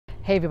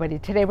Hey everybody,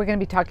 today we're going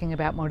to be talking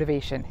about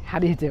motivation. How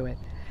do you do it?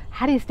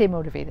 How do you stay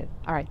motivated?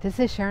 All right, this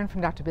is Sharon from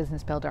Dr.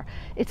 Business Builder.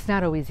 It's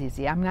not always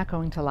easy. I'm not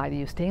going to lie to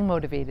you. Staying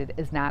motivated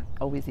is not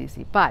always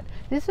easy, but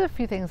these are a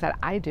few things that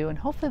I do and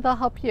hopefully they'll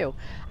help you.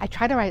 I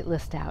try to write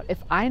lists out. If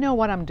I know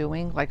what I'm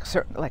doing,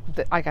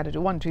 I got to do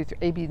 1, 2, 3,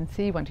 A, B, and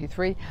C, 1, 2,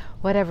 3,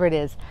 whatever it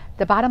is,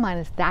 the bottom line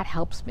is that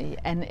helps me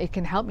and it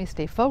can help me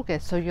stay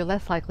focused so you're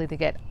less likely to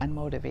get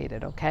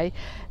unmotivated, okay?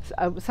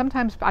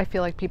 Sometimes I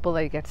feel like people,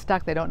 they get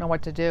stuck, they don't know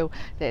what to do,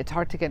 it's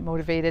hard to get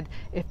motivated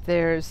if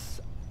there's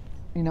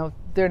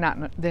they're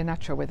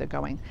not sure where they're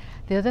going.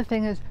 The other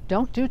thing is,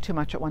 don't do too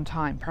much at one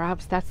time.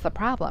 Perhaps that's the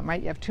problem,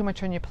 right? You have too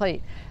much on your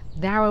plate.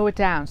 Narrow it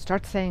down.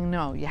 Start saying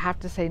no. You have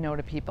to say no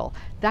to people.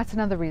 That's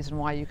another reason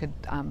why you could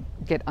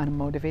get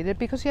unmotivated,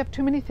 because you have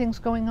too many things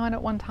going on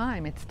at one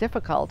time. It's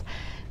difficult.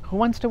 Who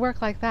wants to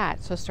work like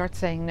that? So start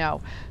saying no.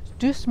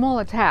 Do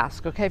smaller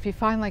tasks, okay? If you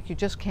find like you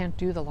just can't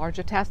do the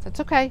larger tasks, that's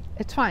okay.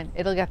 It's fine.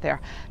 It'll get there.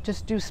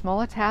 Just do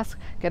smaller tasks,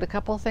 get a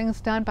couple of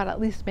things done, but at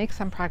least make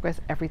some progress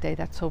every day.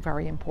 That's so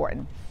very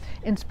important.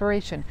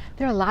 Inspiration.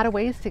 There are a lot of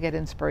ways to get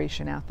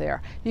inspiration out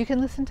there. You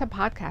can listen to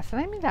podcasts,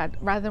 and I mean that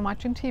rather than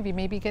watching TV,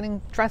 maybe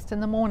getting dressed in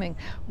the morning,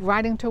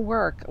 riding to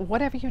work,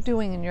 whatever you're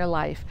doing in your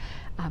life.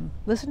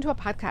 Listen to a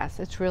podcast.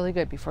 It's really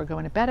good before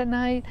going to bed at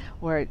night,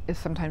 or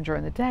sometimes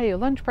during the day, or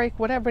lunch break,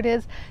 whatever it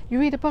is. You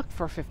read a book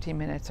for 15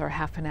 minutes or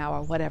half an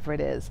hour, whatever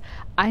it is.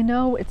 I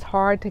know it's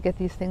hard to get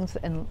these things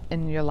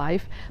in your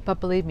life, but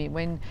believe me,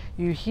 when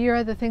you hear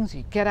other things,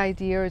 you get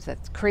ideas,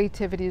 that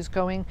creativity is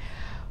going.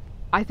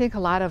 I think a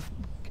lot of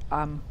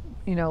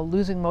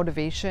losing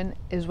motivation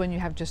is when you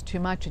have just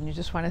too much and you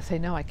just want to say,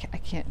 no, I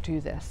can't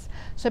do this.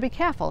 So be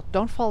careful.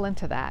 Don't fall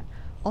into that.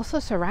 Also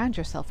surround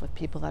yourself with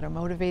people that are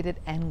motivated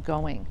and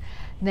going.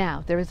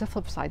 Now, there is a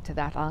flip side to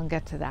that. I'll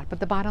get to that. But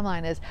the bottom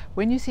line is,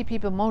 when you see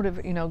people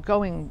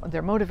going,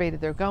 they're motivated,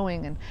 they're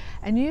going,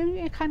 and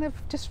you kind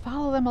of just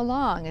follow them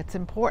along. It's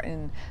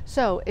important.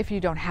 So if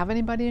you don't have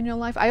anybody in your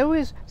life, I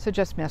always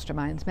suggest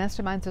masterminds.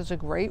 Masterminds is a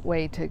great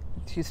way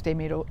to stay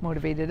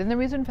motivated. And the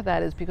reason for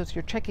that is because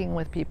you're checking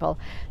with people.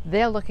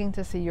 They're looking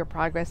to see your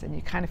progress and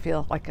you kind of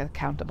feel like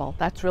accountable.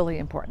 That's really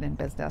important in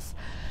business.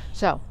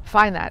 So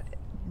find that.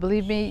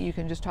 Believe me, you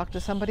can just talk to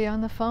somebody on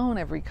the phone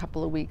every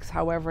couple of weeks,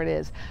 however it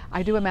is.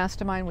 I do a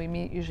mastermind. We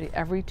meet usually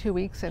every 2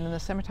 weeks, and in the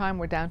summertime,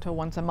 we're down to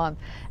once a month.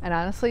 And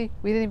honestly,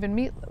 we didn't even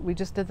meet. We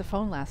just did the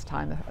phone last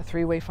time, a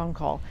 3-way phone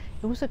call.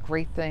 It was a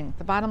great thing.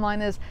 The bottom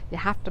line is, you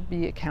have to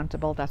be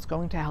accountable. That's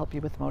going to help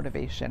you with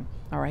motivation,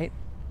 all right?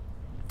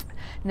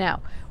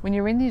 Now, when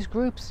you're in these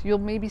groups, you'll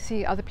maybe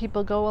see other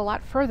people go a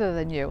lot further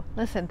than you.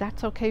 Listen,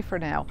 that's okay for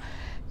now.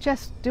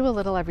 Just do a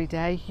little every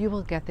day. You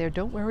will get there.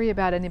 Don't worry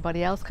about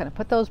anybody else. Kind of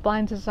put those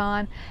blinders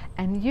on,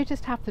 and you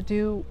just have to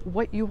do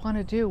what you want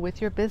to do with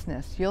your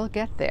business. You'll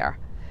get there.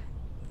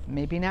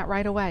 Maybe not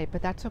right away,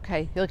 but that's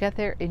okay. You'll get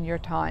there in your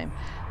time.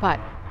 But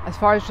as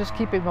far as just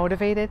keeping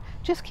motivated,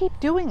 just keep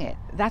doing it.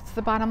 That's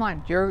the bottom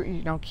line.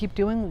 Keep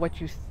doing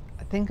what you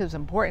think is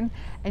important,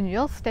 and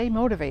you'll stay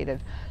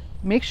motivated.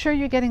 Make sure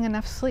you're getting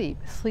enough sleep.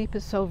 Sleep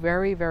is so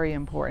very, very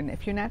important.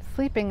 If you're not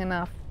sleeping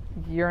enough,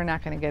 you're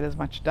not going to get as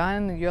much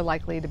done. You're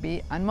likely to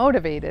be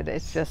unmotivated.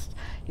 It's just,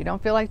 you don't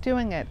feel like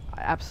doing it.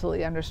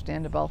 Absolutely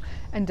understandable.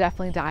 And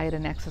definitely diet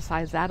and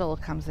exercise, that all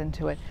comes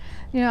into it.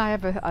 I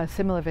have a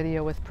similar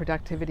video with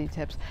productivity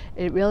tips.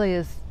 It really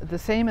is the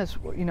same as,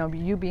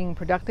 you being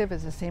productive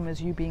is the same as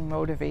you being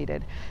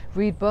motivated.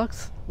 Read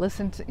books,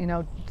 listen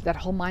to, that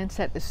whole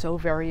mindset is so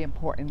very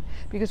important.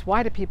 Because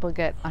why do people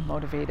get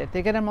unmotivated?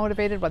 They get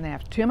unmotivated when they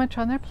have too much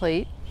on their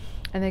plate,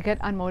 and they get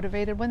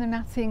unmotivated when they're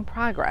not seeing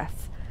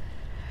progress.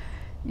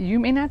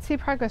 You may not see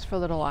progress for a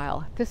little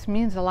while. If this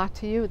means a lot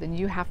to you, then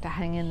you have to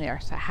hang in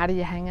there. So how do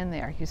you hang in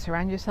there? You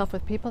surround yourself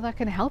with people that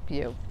can help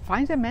you.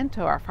 Find a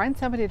mentor. Find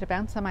somebody to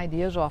bounce some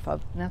ideas off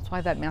of. And that's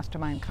why that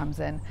mastermind comes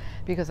in,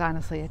 because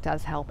honestly, it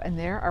does help. And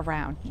they're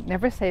around.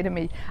 Never say to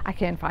me, I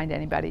can't find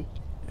anybody.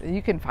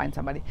 You can find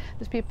somebody.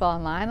 There's people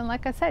online, and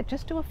like I said,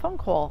 just do a phone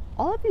call.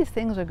 All of these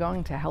things are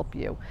going to help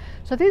you.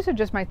 So these are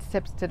just my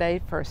tips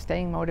today for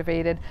staying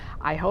motivated.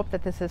 I hope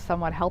that this is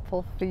somewhat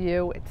helpful for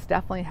you. It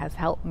definitely has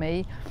helped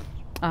me.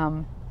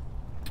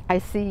 I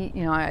see,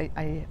 I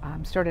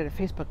started a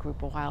Facebook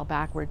group a while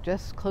back. We're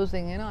just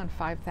closing in on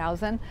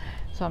 5,000,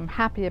 so I'm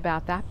happy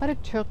about that. But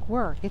it took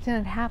work. It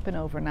didn't happen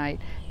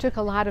overnight. It took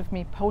a lot of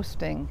me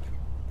posting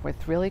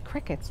with really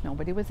crickets.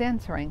 Nobody was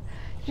answering.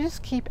 You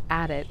just keep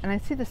at it. And I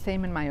see the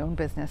same in my own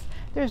business.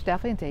 There's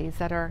definitely days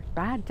that are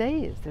bad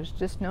days. There's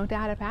just no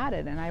doubt about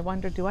it. And I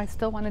wonder, do I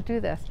still want to do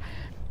this?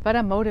 But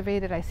I'm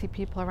motivated. I see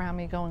people around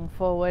me going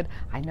forward.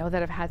 I know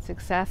that I've had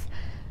success.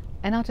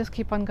 And I'll just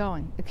keep on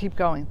going, keep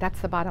going.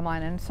 That's the bottom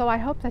line. And so I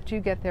hope that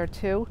you get there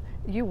too.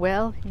 You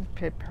will.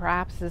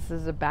 Perhaps this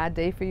is a bad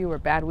day for you, or a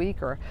bad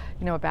week, or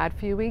a bad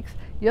few weeks.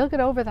 You'll get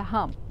over the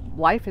hump.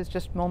 Life is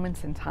just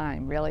moments in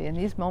time, really, and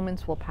these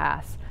moments will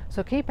pass.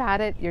 So keep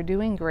at it. You're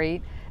doing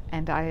great,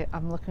 and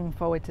I'm looking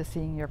forward to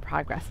seeing your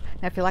progress.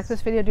 Now, if you like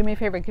this video, do me a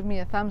favor, give me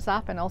a thumbs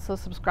up, and also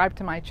subscribe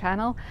to my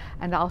channel,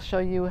 and I'll show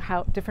you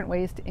how different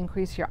ways to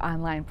increase your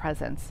online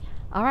presence.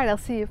 All right, I'll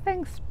see you.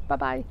 Thanks.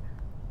 Bye-bye.